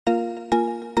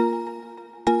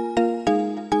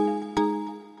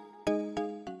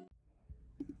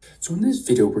So in this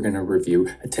video, we're going to review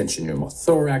attention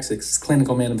pneumothorax, its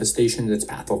clinical manifestations, its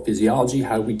pathophysiology,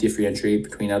 how we differentiate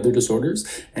between other disorders,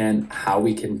 and how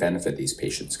we can benefit these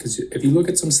patients. Because if you look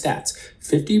at some stats,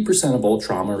 50% of all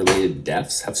trauma-related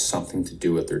deaths have something to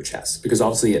do with their chest, because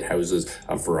obviously it houses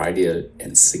a variety of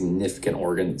and significant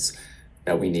organs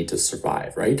that we need to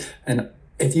survive, right? And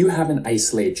if you have an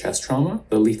isolated chest trauma,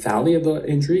 the lethality of the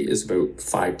injury is about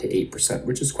 5 to 8%,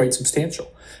 which is quite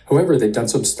substantial. However, they've done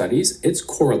some studies, it's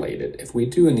correlated. If we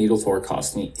do a needle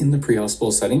thoracostomy in the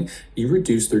pre-hospital setting, you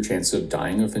reduce their chance of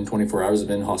dying within 24 hours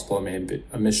of in-hospital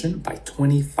admission by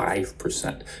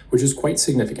 25%, which is quite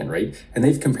significant, right? And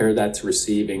they've compared that to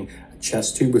receiving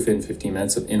chest tube within 15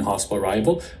 minutes of in-hospital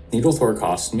arrival. Needle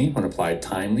thoracostomy, when applied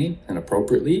timely and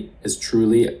appropriately, is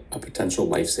truly a potential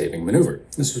life-saving maneuver.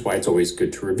 This is why it's always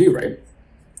good to review, right?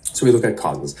 So we look at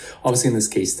causes. Obviously, in this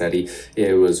case study,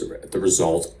 it was the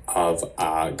result of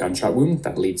a gunshot wound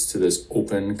that leads to this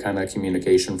open kind of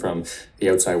communication from the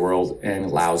outside world and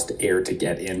allows the air to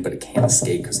get in, but it can't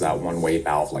escape because of that one-way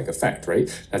valve-like effect, right?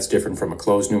 That's different from a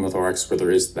closed pneumothorax where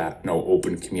there is that no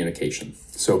open communication.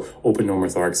 So open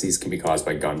pneumothoraxes can be caused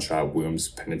by gunshot wounds,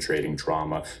 penetrating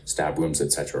trauma, stab wounds,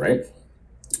 etc., right?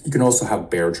 You can also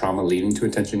have bare trauma leading to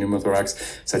attention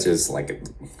pneumothorax, such as like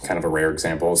kind of a rare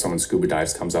example, someone scuba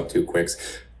dives, comes up too quick,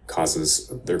 causes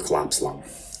their collapsed lung.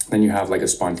 Then you have like a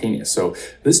spontaneous. So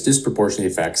this disproportionately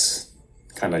affects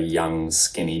kind of young,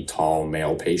 skinny, tall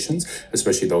male patients,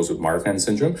 especially those with Marfan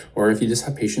syndrome, or if you just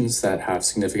have patients that have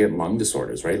significant lung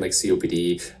disorders, right? Like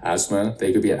COPD, asthma,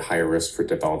 they could be at higher risk for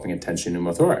developing attention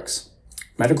pneumothorax.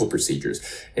 Medical procedures.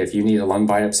 If you need a lung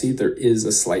biopsy, there is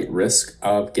a slight risk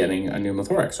of getting a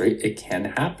pneumothorax, right? It can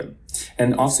happen.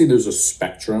 And obviously there's a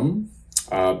spectrum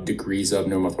of degrees of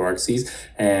pneumothoraxes.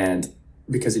 And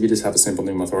because if you just have a simple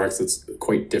pneumothorax, it's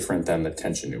quite different than the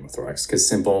tension pneumothorax, because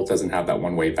simple doesn't have that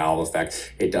one-way valve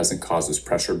effect. It doesn't cause this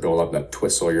pressure buildup that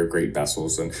twists all your great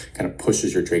vessels and kind of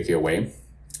pushes your trachea away.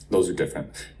 Those are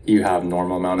different. You have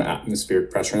normal amount of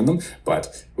atmospheric pressure in them,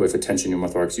 but with a tension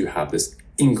pneumothorax, you have this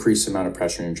increased amount of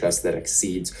pressure in your chest that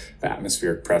exceeds the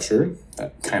atmospheric pressure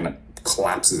that kind of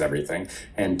collapses everything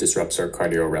and disrupts our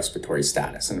cardiorespiratory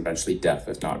status and eventually death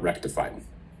if not rectified.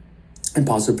 And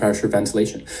positive pressure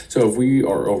ventilation. So if we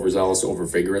are overzealous,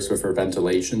 overvigorous with our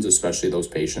ventilations, especially those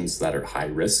patients that are high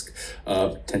risk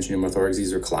of tension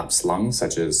pneumothorax or collapsed lungs,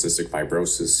 such as cystic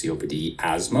fibrosis, COPD,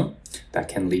 asthma, that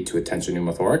can lead to a tension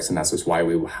pneumothorax. And that's just why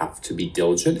we will have to be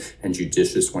diligent and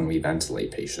judicious when we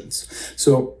ventilate patients.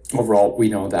 So overall, we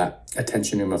know that a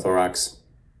tension pneumothorax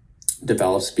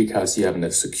develops because you have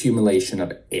this accumulation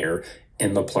of air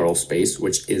in the pleural space,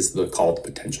 which is the called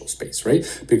potential space, right?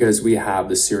 Because we have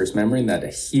the serous membrane that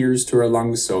adheres to our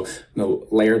lungs. So the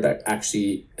layer that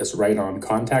actually is right on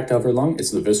contact of our lung is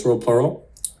the visceral pleural.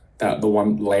 The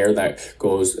one layer that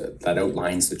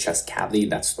outlines the chest cavity,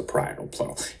 that's the parietal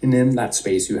pleural. And in that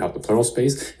space, you have the pleural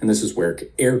space, and this is where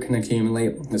air can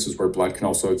accumulate. This is where blood can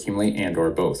also accumulate, and or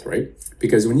both, right?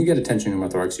 Because when you get a tension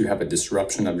pneumothorax, you have a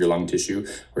disruption of your lung tissue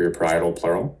or your parietal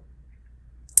pleural.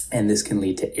 And this can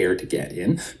lead to air to get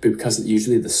in, but because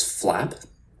usually this flap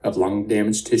of lung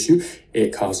damaged tissue,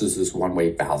 it causes this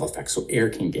one-way valve effect. So air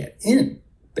can get in,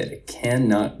 but it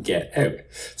cannot get out.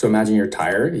 So imagine your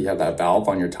tire, you have that valve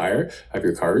on your tire of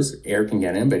your cars, air can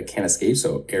get in, but it can't escape.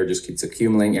 So air just keeps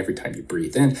accumulating every time you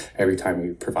breathe in, every time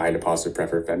you provide a positive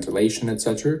pressure ventilation,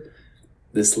 etc.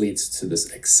 This leads to this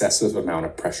excessive amount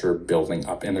of pressure building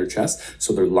up in their chest.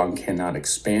 So their lung cannot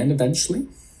expand eventually.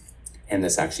 And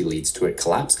this actually leads to a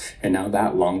collapse. And now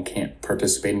that lung can't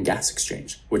participate in gas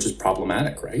exchange, which is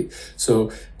problematic, right?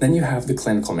 So then you have the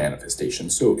clinical manifestation.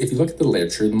 So if you look at the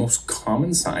literature, the most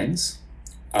common signs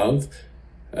of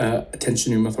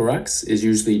attention pneumothorax is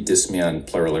usually dyspnea and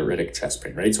pleuritic chest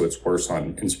pain, right? So it's worse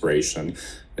on inspiration,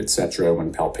 etc.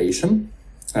 when palpation.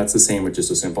 That's the same with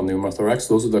just a simple pneumothorax.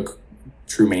 Those are the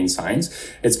true main signs.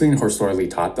 It's been historically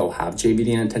taught they'll have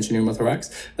JVD and attention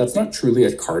pneumothorax. That's not truly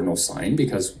a cardinal sign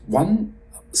because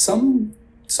some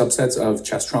subsets of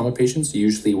chest trauma patients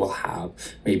usually will have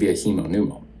maybe a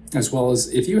hemopneumo. As well as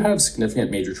if you have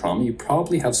significant major trauma, you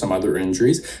probably have some other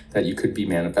injuries that you could be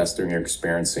manifesting or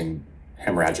experiencing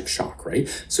hemorrhagic shock, right?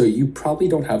 So you probably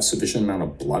don't have sufficient amount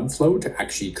of blood flow to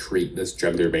actually create this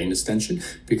jugular vein distension,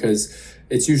 because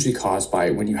it's usually caused by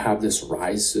when you have this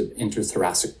rise of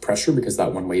intrathoracic pressure, because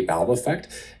that one-way valve effect,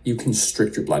 you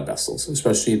constrict your blood vessels,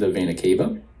 especially the vena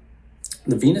cava.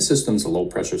 The venous system is a low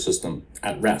pressure system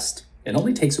at rest. It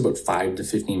only takes about 5 to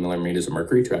 15 millimeters of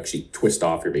mercury to actually twist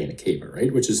off your vena cava,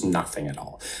 right? Which is nothing at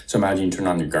all. So imagine you turn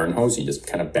on your garden hose, you just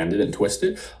kind of bend it and twist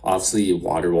it. Obviously,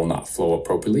 water will not flow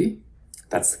appropriately.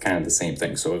 That's kind of the same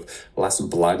thing. So if less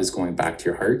blood is going back to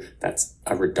your heart, that's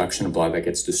a reduction of blood that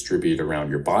gets distributed around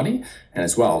your body. And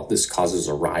as well, this causes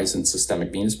a rise in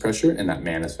systemic venous pressure, and that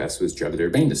manifests with jugular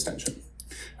vein distension.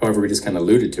 However, we just kind of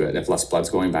alluded to it. If less blood's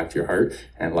going back to your heart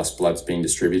and less blood's being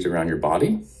distributed around your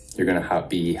body, you're going to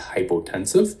be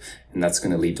hypotensive, and that's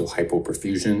going to lead to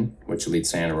hypoperfusion, which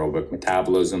leads to anaerobic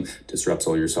metabolism, disrupts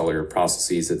all your cellular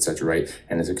processes, etc., right?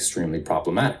 And is extremely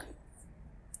problematic.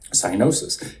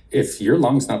 Cyanosis. If your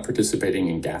lung's not participating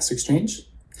in gas exchange,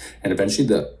 and eventually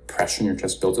the pressure in your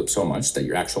chest builds up so much that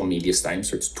your actual mediastinum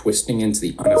starts twisting into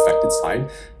the unaffected side,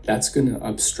 that's going to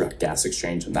obstruct gas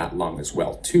exchange in that lung as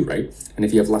well too, right? And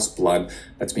if you have less blood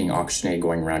that's being oxygenated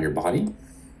going around your body,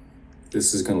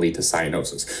 this is going to lead to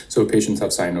cyanosis. So if patients have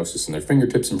cyanosis in their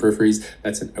fingertips and peripheries,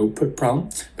 that's an output problem.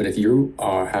 But if you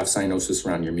have cyanosis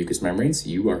around your mucous membranes,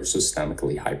 you are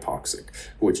systemically hypoxic,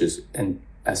 which is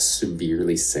a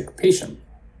severely sick patient.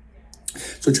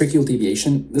 So tracheal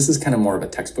deviation, this is kind of more of a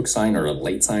textbook sign or a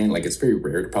late sign. Like, it's very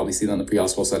rare to probably see that in the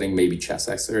pre-hospital setting, maybe chest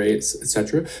x-rays,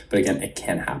 etc. But again, it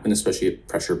can happen, especially if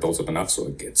pressure builds up enough. So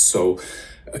it gets so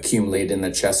accumulated in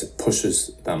the chest, it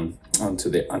pushes them onto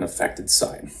the unaffected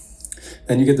side.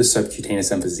 Then you get the subcutaneous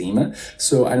emphysema.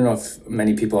 So I don't know if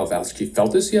many people have actually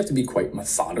felt this. You have to be quite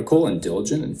methodical and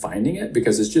diligent in finding it,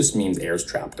 because it just means air is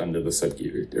trapped under the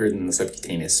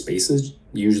subcutaneous spaces,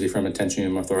 usually from a tension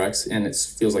pneumothorax, and it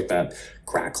feels like that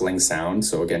crackling sound.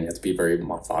 So again, you have to be very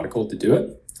methodical to do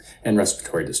it. And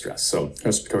respiratory distress. So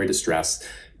respiratory distress,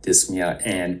 dyspnea,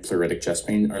 and pleuritic chest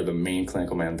pain are the main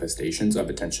clinical manifestations of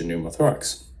a tension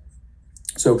pneumothorax.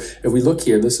 So if we look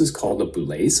here, this is called a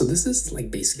bulle. So this is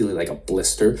basically like a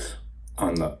blister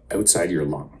on the outside of your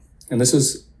lung. And this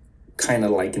is kind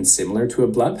of and similar to a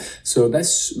blood. So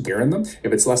that's bare in them.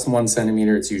 If it's less than 1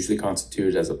 centimeter, it's usually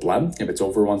constituted as a blood. If it's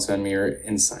over 1 centimeter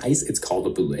in size, it's called a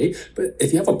bulle. But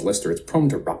if you have a blister, it's prone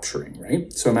to rupturing,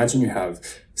 right? So imagine you have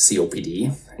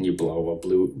COPD and you blow a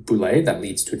bulle that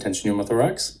leads to a tension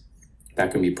pneumothorax. That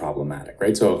can be problematic,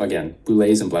 right? So again,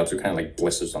 bulles and blebs are kind of like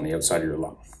blisters on the outside of your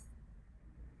lung.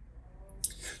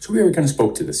 So we already kind of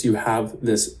spoke to this. You have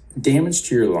this damage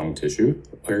to your lung tissue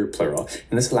or your pleural,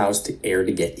 and this allows the air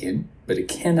to get in, but it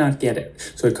cannot get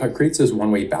out. So it creates this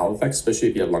one-way valve effect, especially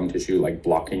if you have lung tissue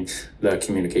blocking the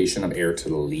communication of air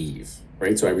to leave,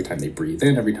 right? So every time they breathe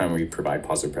in, every time we provide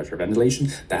positive pressure ventilation,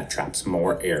 that traps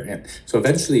more air in. So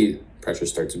eventually pressure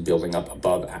starts building up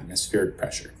above atmospheric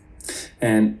pressure.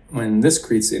 And when this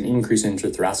creates an increase in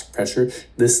intrathoracic pressure,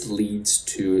 this leads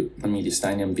to the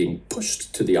mediastinum being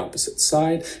pushed to the opposite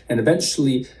side, and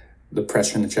eventually the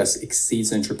pressure in the chest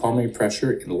exceeds intrapulmonary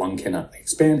pressure, and the lung cannot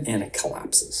expand, and it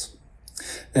collapses.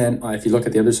 Then if you look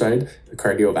at the other side, the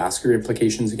cardiovascular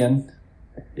implications again.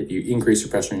 If you increase your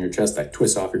pressure in your chest, that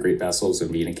twists off your great vessels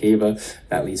and vena cava.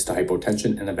 That leads to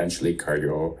hypotension and eventually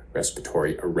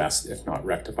cardiorespiratory arrest if not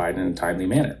rectified in a timely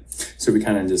manner. So we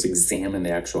kind of just examine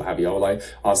the actual alveoli.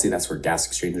 Obviously, that's where gas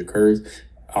exchange occurs.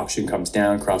 Oxygen comes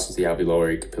down, crosses the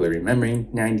alveolar capillary membrane.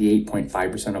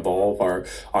 98.5% of all of our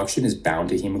oxygen is bound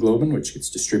to hemoglobin, which gets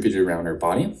distributed around our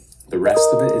body. The rest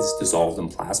of it is dissolved in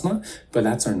plasma, but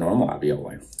that's our normal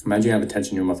alveoli. Imagine you have a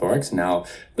tension pneumothorax. Now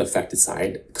the affected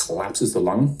side collapses the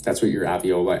lung. That's what your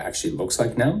alveoli actually looks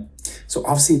like now. So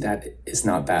obviously that is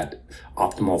not that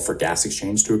optimal for gas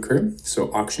exchange to occur.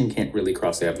 So oxygen can't really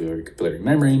cross the alveolar capillary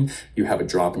membrane. You have a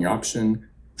drop in your oxygen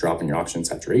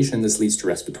saturation. This leads to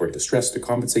respiratory distress to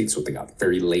compensate. So they got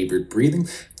very labored breathing.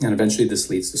 And eventually this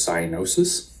leads to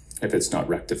cyanosis if it's not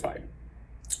rectified.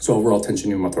 So overall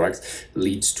tension pneumothorax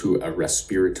leads to a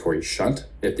respiratory shunt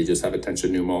if they just have a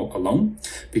tension pneumo alone,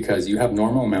 because you have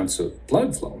normal amounts of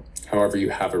blood flow. However, you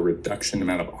have a reduction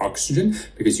amount of oxygen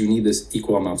because you need this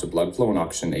equal amounts of blood flow and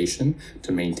oxygenation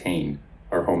to maintain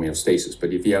our homeostasis.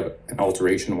 But if you have an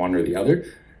alteration one or the other,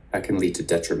 that can lead to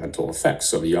detrimental effects.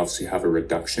 So you obviously have a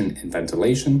reduction in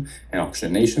ventilation and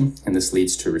oxygenation, and this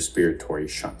leads to respiratory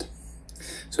shunt.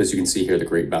 So as you can see here, the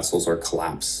great vessels are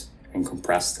collapsed and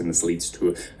compressed, and this leads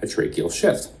to a tracheal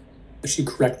shift. Actually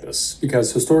correct this,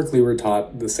 because historically we're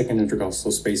taught the second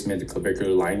intercostal space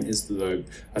mid-clavicular line is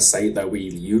a site that we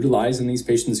utilize in these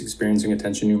patients experiencing a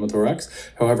tension pneumothorax.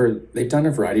 However, they've done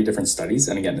a variety of different studies,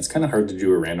 and again, it's kind of hard to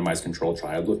do a randomized controlled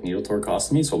trial with needle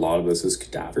thoracostomy, so a lot of this is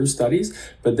cadaver studies,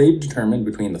 but they've determined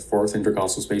between the fourth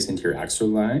intercostal space anterior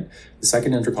axillary line, the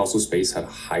second intercostal space had a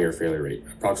higher failure rate,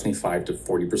 approximately 5 to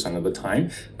 40% of the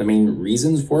time. The main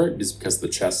reasons for it is because the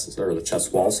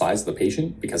chest wall size of the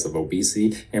patient, because of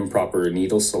obesity, improper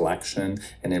needle selection,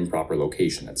 and improper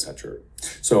location, etc.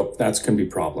 So that can be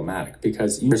problematic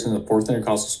because in the fourth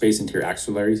intercostal space anterior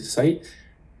axillary site,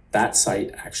 that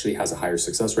site actually has a higher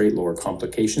success rate, lower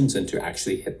complications, and to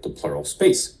actually hit the pleural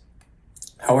space.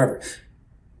 However,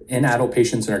 in adult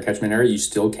patients in our catchment area, you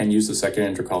still can use the second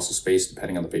intercostal space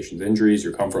depending on the patient's injuries,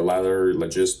 your comfort level,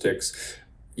 logistics.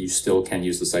 You still can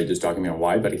use the site, just document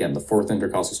why. But again, the fourth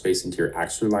intercostal space anterior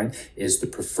axillary line is the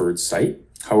preferred site.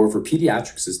 However,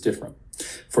 pediatrics is different.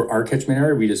 For our catchment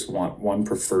area, we just want one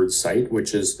preferred site,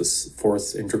 which is the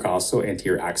fourth intercostal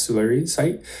anterior axillary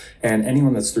site. And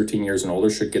anyone that's 13 years and older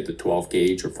should get the 12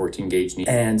 gauge or 14 gauge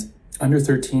needle. And under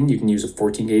 13, you can use a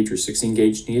 14 gauge or 16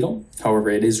 gauge needle. However,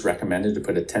 it is recommended to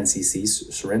put a 10 cc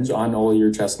syringe on all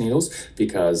your chest needles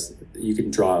because you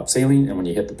can draw up saline, and when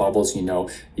you hit the bubbles, you know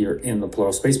you're in the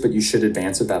pleural space, but you should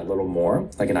advance it that little more,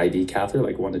 like an ID catheter,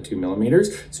 like 1 to 2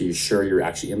 millimeters. So you're sure you're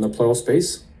actually in the pleural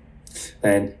space.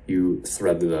 Then you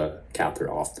thread the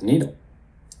catheter off the needle.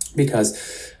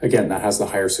 Because again, that has the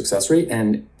higher success rate,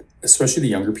 and especially the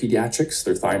younger pediatrics,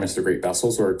 their thymus, their great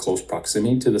vessels are in close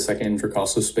proximity to the second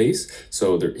intercostal space.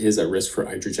 So there is a risk for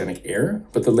hydrogenic error,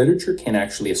 but the literature can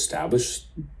actually establish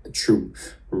the true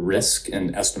risk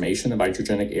and estimation of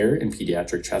hydrogenic error in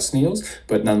pediatric chest needles.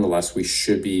 But nonetheless, we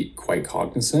should be quite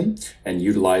cognizant and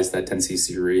utilize that 10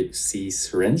 cc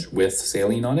syringe with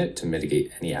saline on it to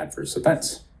mitigate any adverse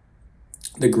events.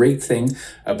 The great thing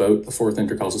about the fourth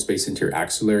intercostal space anterior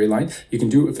axillary line, you can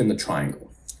do it within the triangle.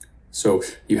 So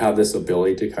you have this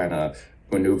ability to kind of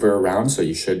maneuver around. So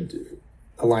you should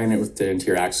align it with the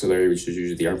anterior axillary, which is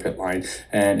usually the armpit line,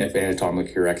 and if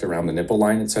anatomically correct, around the nipple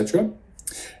line, etc.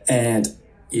 And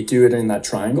you do it in that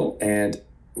triangle, and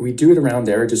we do it around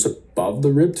there just above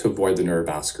the rib to avoid the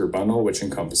neurovascular bundle, which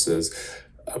encompasses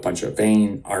a bunch of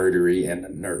vein, artery,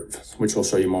 and nerve, which we'll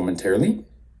show you momentarily.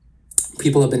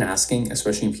 People have been asking,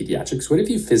 especially in pediatrics, what if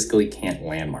you physically can't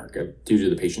landmark it due to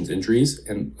the patient's injuries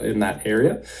in that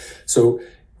area? So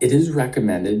it is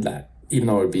recommended that, even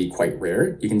though it would be quite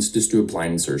rare, you can just do a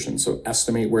blind insertion. So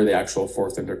estimate where the actual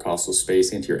fourth intercostal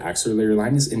space anterior axillary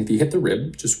line is. And if you hit the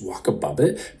rib, just walk above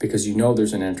it because you know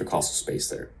there's an intercostal space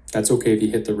there. That's okay if you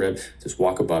hit the rib, just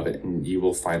walk above it and you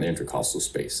will find the intercostal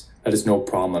space. That is no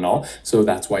problem at all. So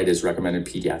that's why it is recommended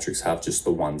pediatrics have just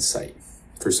the one site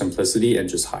for simplicity and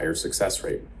just higher success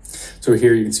rate. So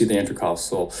here you can see the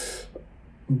intercostal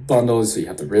bundles. So you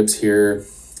have the ribs here,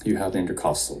 you have the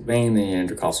intercostal vein, the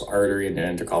intercostal artery, and the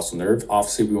intercostal nerve.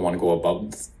 Obviously, we want to go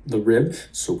above the rib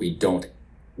so we don't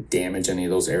damage any of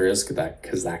those areas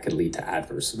because that could lead to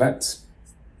adverse events.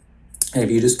 And if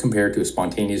you just compare it to a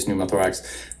spontaneous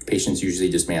pneumothorax, patients usually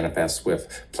just manifest with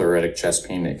pleuritic chest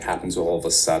pain. It happens all of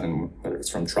a sudden, whether it's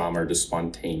from trauma or just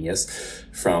spontaneous,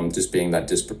 from just being that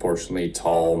disproportionately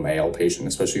tall male patient,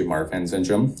 especially with Marfan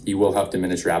syndrome. You will have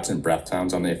diminished or absent breath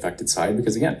sounds on the affected side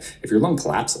because, again, if your lung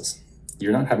collapses,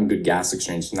 you're not having good gas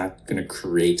exchange. It's not going to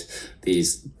create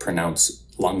these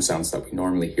pronounced lung sounds that we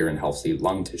normally hear in healthy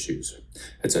lung tissues,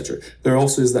 etc. There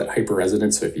also is that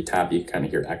hyperresonance. So if you tap, you kind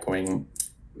of hear echoing.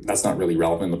 That's not really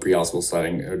relevant in the pre-hospital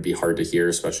setting. It would be hard to hear,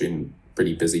 especially in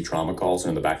pretty busy trauma calls or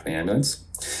in the back of the ambulance.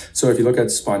 So if you look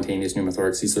at spontaneous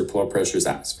pneumothorax, their pleural pressure is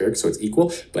atmospheric, so it's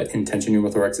equal, but in tension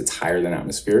pneumothorax, it's higher than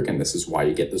atmospheric, and this is why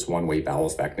you get this one-way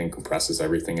valve effect and compresses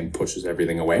everything and pushes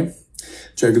everything away.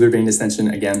 Jugular vein distension,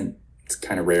 again, it's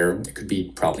kind of rare. It could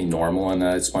be probably normal in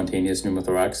a spontaneous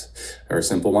pneumothorax, or a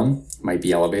simple one. It might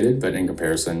be elevated, but in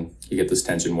comparison, you get this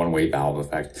tension one-way valve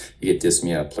effect. You get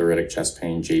dyspnea, pleuritic chest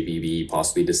pain, JVB,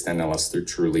 possibly distend unless they're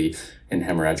truly in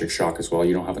hemorrhagic shock as well.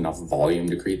 You don't have enough volume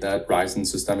to create that rise in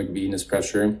systemic venous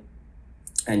pressure.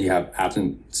 And you have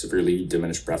absent, severely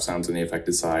diminished breath sounds on the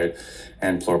affected side,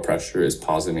 and pleural pressure is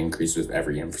positive and increases with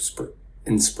every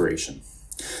inspiration.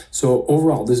 So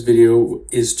overall, this video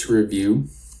is to review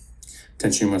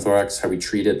tension pneumothorax, how we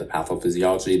treat it, the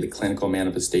pathophysiology, the clinical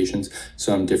manifestations,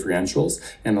 some differentials.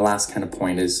 And the last kind of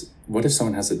point is, what if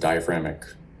someone has a diaphragmatic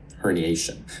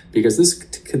herniation? Because this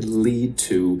could lead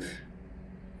to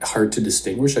hard to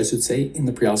distinguish, I should say, in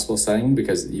the pre-hospital setting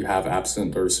because you have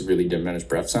absent or severely diminished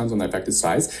breath sounds on the affected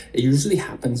sides. It usually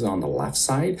happens on the left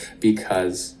side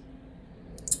because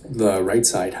the right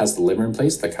side has the liver in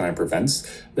place that kind of prevents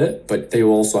that, but they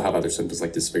will also have other symptoms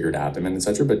like disfigured abdomen,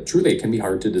 etc. But truly, it can be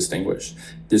hard to distinguish.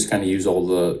 Just kind of use all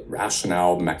the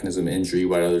rationale, mechanism of injury,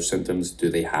 what other symptoms do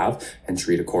they have, and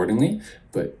treat accordingly.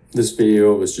 But this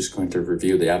video was just going to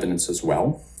review the evidence as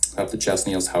well of the chest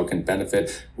needles, how it can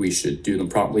benefit. We should do them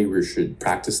properly. We should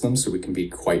practice them so we can be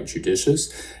quite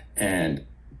judicious and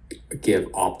give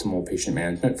optimal patient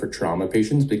management for trauma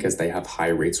patients because they have high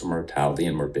rates of mortality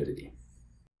and morbidity.